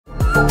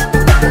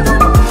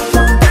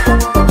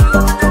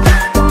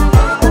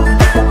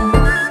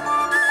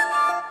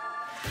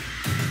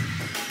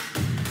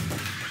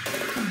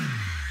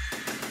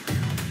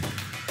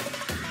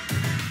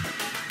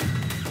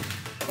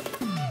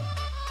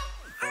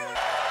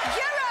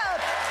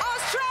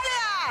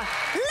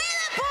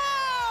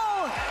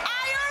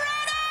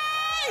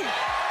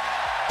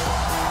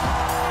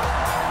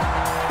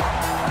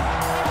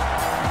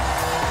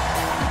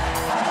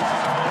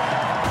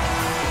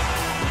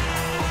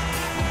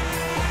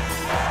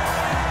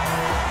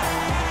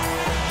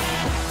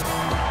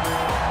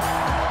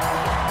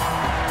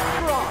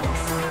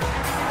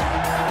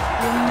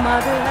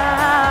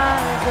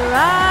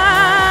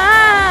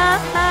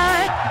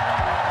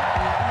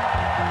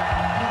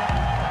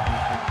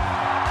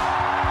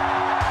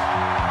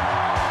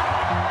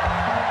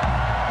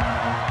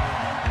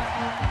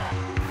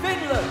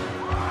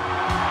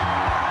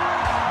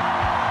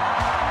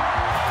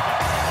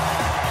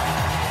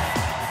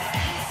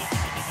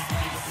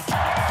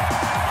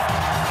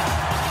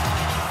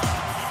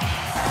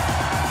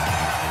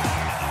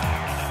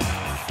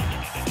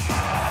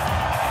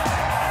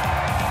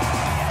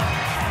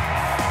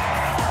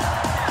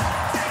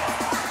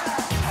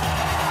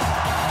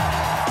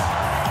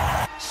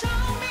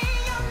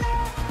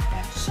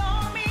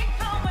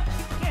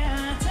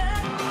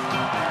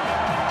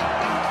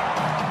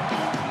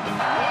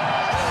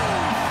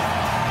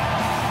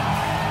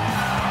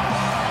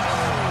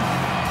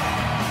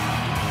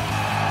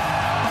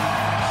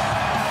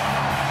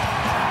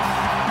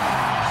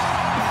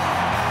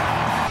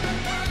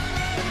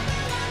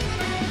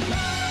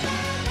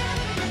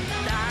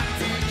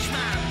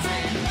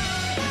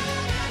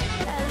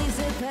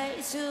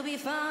To be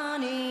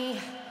funny.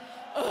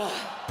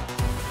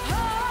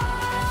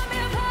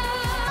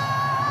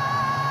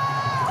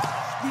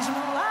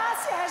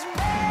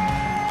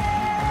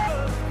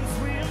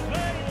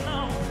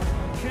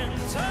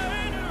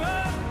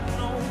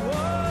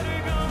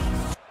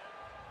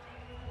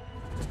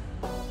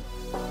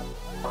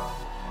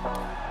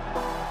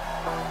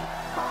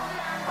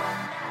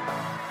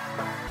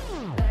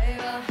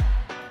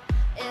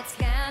 It's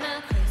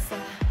kinda Krejsa,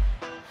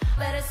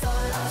 but it's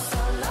solo,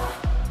 solo.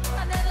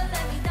 I never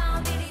let me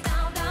down, diddy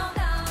down, down,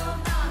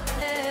 down, down.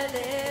 Let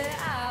it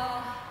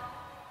out.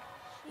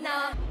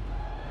 Now.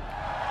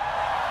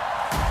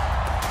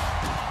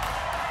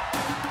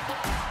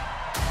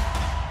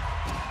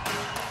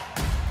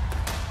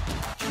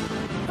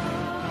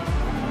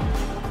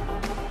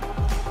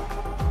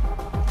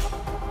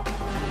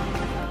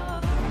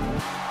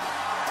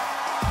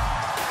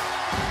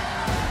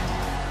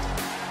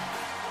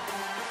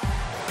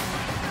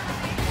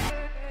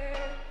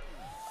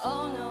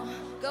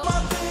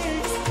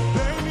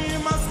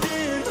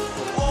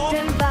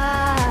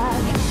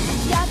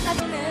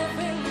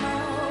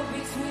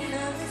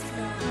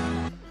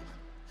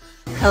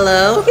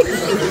 Hello?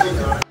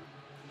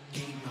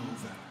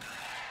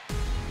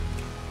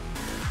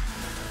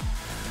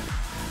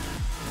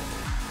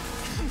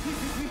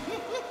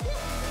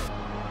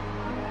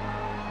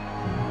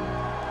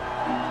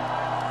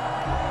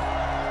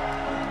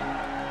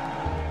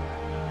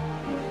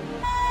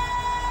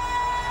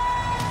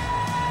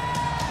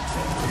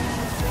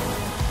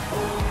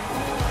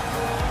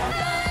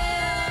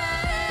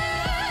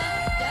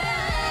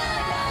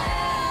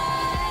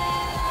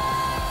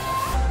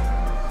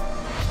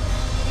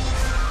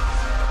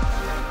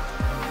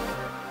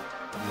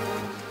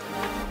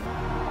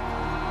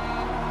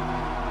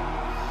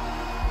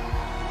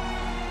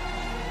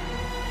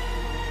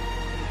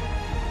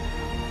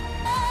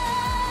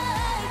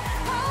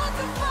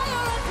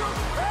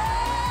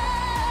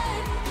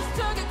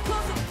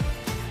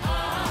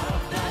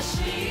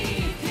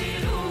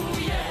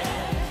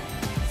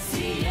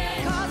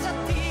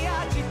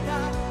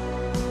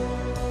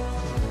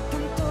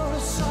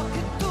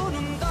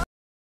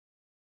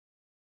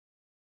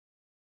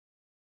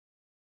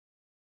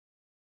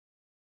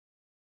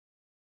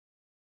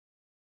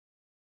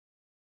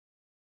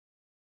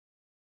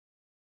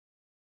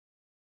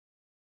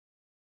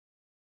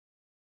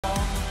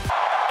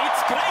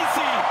 It's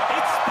crazy!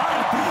 It's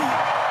party!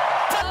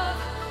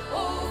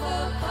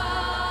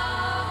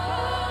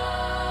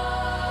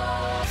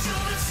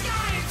 Till the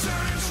sky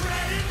turns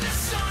red in the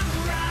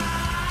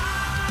sunrise.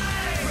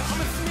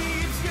 Promise me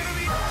it's gonna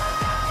be.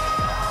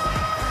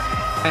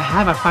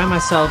 I find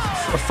myself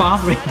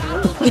fathering.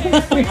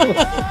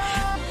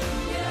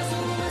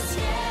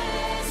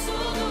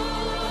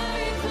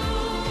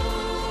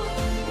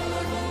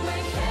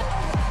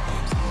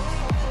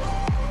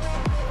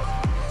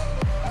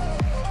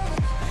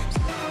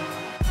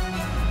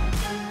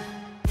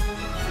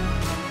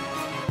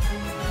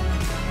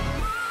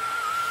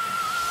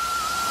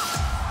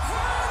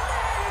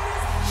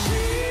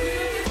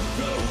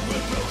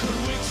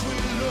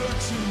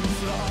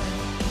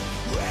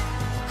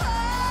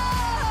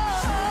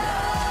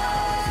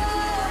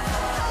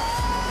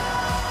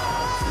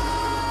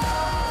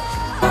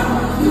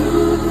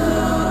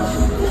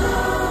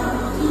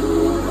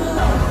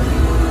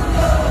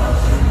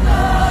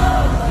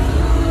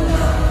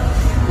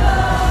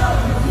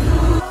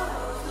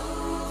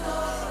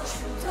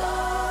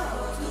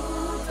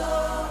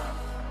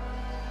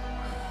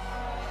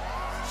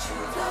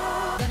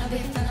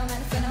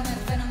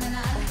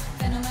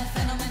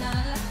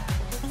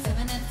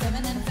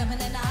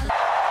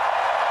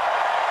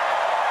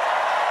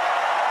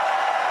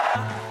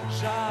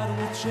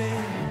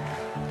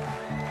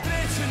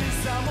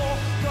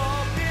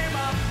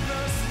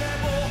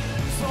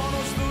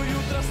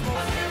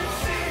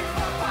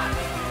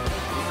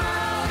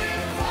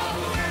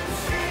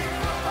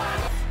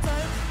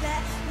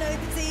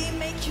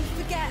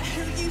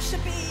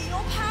 Should be.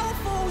 You're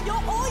powerful,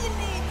 you're all you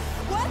need.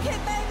 Work it,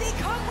 baby,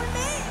 come with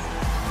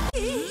me.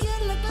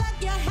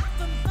 like you're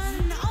having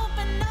fun.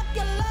 Open up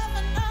your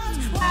loving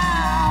arms.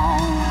 Wow,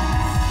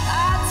 I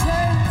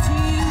turn to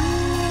you.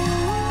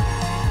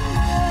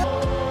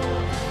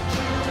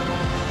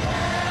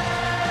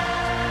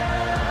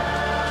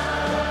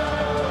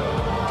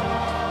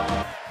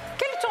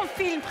 Quel est ton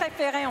film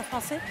préféré en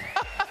français?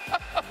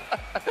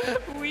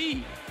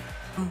 Oui.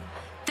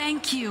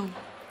 Thank you.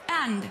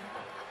 And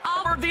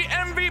For the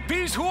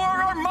MVPs who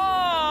are our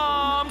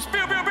moms.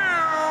 Pew, pew, pew.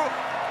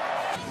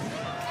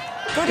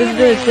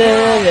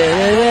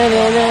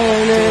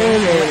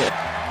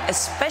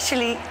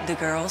 Especially the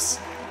girls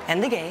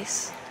and the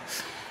gays.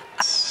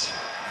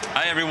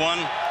 Hi everyone,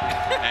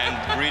 and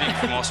greeting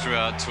from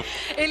Austria to...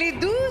 Et les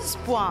 12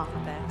 points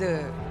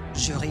de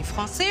jury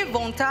français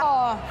vont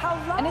à...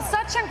 And it's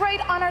such a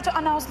great honor to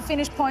announce the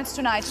finished points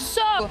tonight.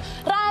 So,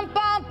 ram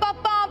pam pa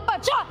pam pa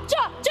cha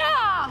cha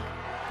cha.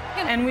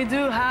 And we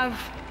do have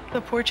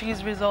the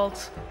Portuguese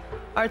results.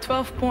 Our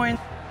 12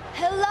 points.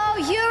 Hello,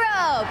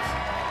 Europe!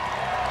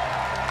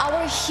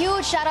 Our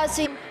huge shout out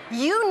to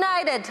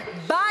United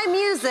by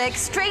music,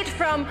 straight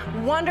from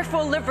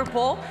wonderful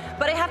Liverpool.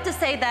 But I have to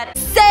say that...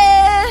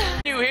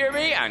 Can you hear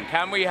me? And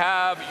can we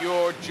have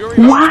your jury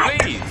votes,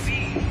 please?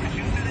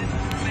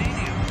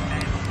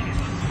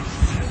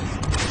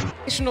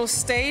 National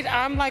state,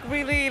 I'm like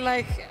really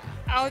like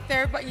out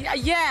there, but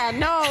yeah,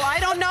 no, I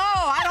don't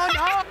know.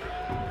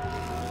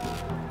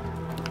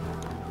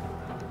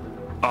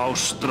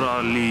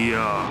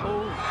 Australia.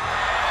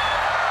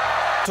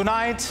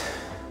 Tonight,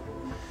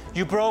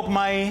 you broke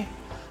my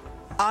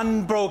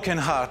unbroken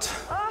heart.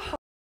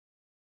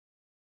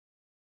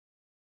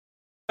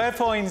 12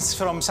 points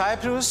from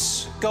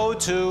Cyprus go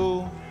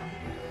to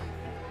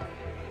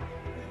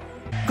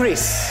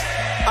Greece.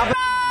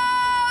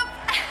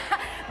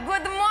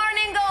 Good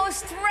morning,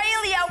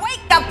 Australia!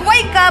 Wake up,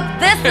 wake up!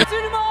 This is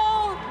Tout le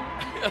monde!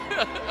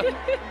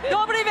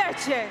 Dobry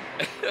wieczór!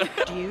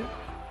 You?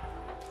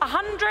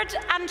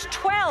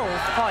 112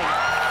 points.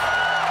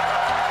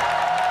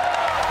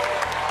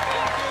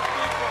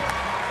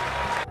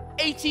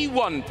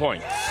 81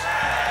 points.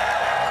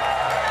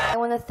 I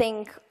want to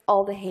thank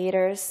all the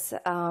haters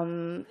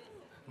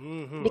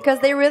because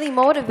they really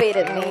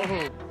motivated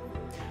me.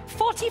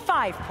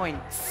 45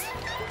 points.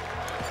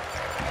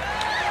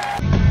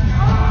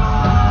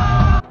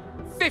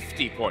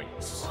 50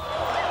 points.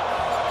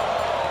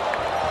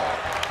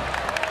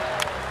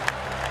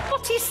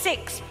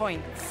 46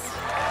 points.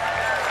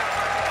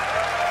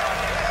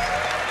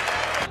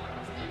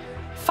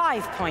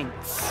 5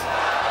 points.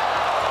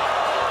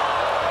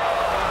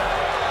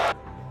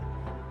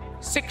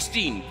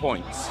 16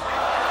 points.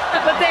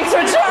 But thanks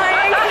for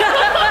trying.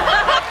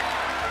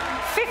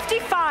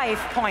 55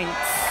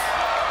 points.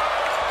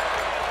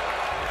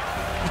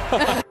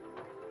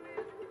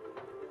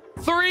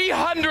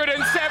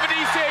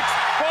 376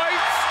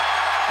 points.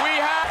 We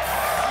have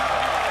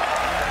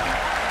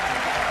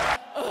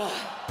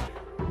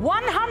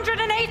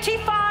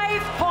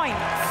 185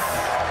 points.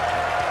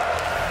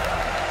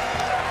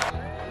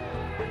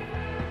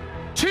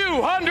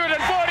 243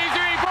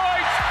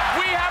 points.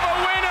 We have a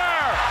winner.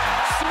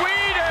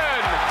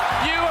 Sweden,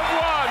 you have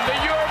won the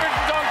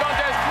Eurovision Song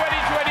Contest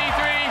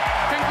 2023.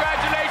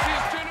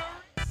 Congratulations to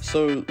So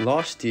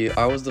last year,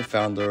 I was the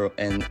founder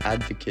and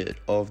advocate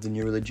of the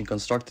new religion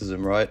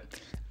constructism, right?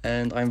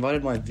 And I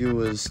invited my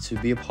viewers to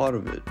be a part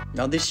of it.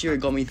 Now this year it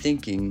got me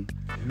thinking,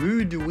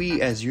 who do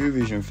we as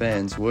Eurovision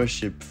fans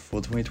worship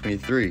for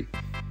 2023?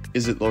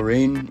 Is it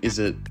Lorraine? Is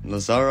it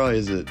Zarra?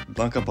 Is it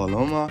Blanca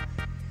Paloma?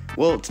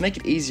 Well, to make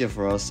it easier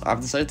for us,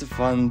 I've decided to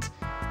fund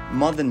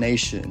Mother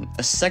Nation,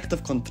 a sect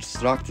of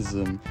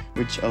constructism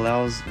which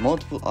allows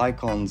multiple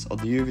icons of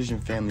the Eurovision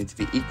family to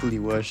be equally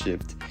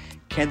worshipped.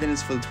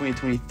 Candidates for the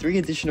 2023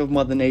 edition of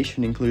Mother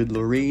Nation include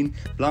Lorraine,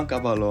 Blanca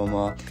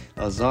Paloma,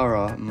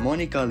 Zarra,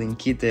 Monica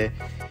Linkite,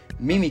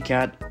 Mimi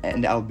Cat,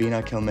 and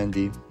Albina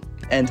Kelmendi,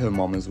 and her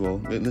mom as well.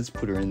 Let's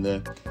put her in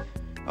there.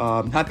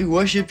 Happy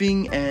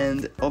worshipping,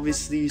 and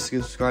obviously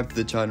subscribe to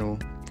the channel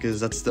because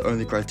that's the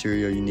only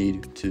criteria you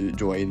need to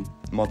join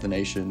Mother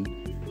Nation.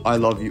 I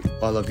love you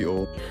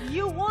all.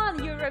 You won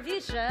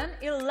Eurovision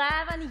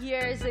 11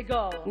 years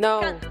ago.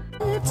 No.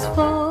 Let's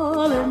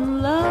fall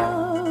in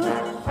love.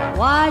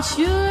 Why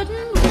shouldn't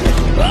we?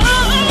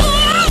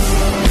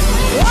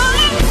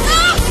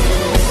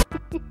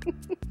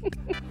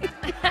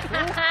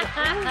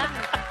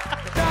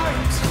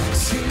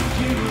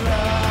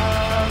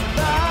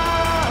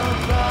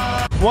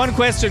 One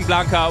question,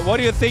 Blanca. What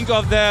do you think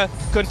of the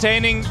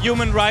containing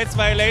human rights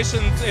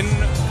violations in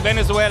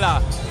Venezuela?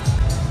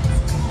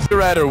 Would you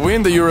rather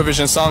win the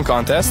Eurovision Song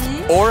Contest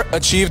or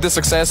achieve the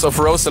success of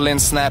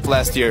Rosalind's Snap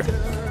last year?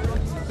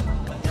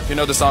 You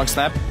know the song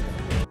Snap?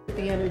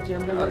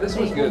 This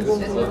was good.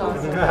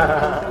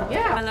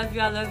 Yeah.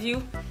 I love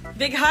you.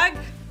 Big hug.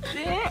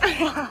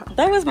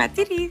 That was my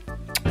titty.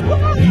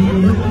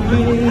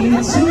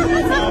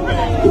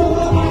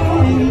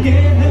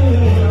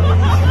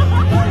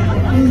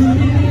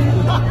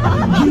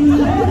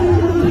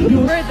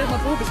 Worried that my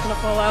boob is gonna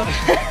fall out.